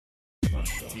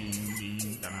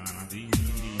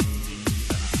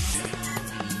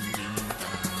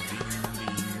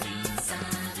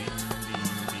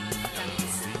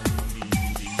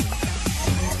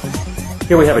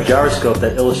Here we have a gyroscope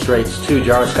that illustrates two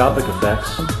gyroscopic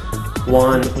effects.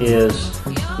 One is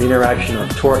the interaction of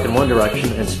torque in one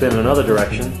direction and spin in another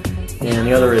direction, and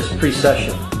the other is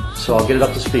precession. So I'll get it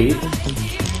up to speed,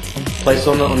 place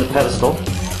it on the pedestal.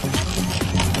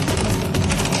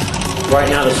 Right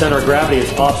now the center of gravity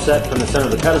is offset from the center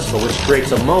of the pedestal, which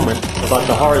creates a moment about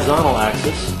the horizontal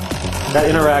axis that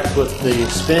interacts with the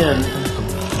spin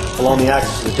along the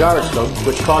axis of the gyroscope,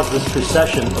 which causes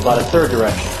precession about a third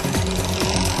direction.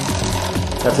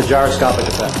 That's a gyroscopic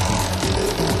effect.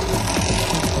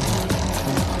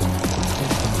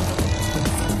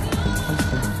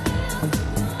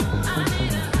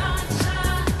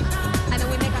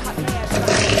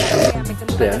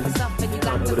 Spin,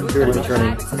 it would appear to be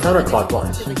turning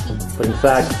counterclockwise, but in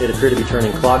fact it appeared to be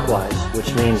turning clockwise,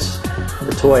 which means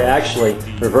the toy actually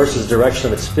reverses the direction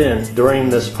of its spin during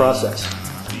this process.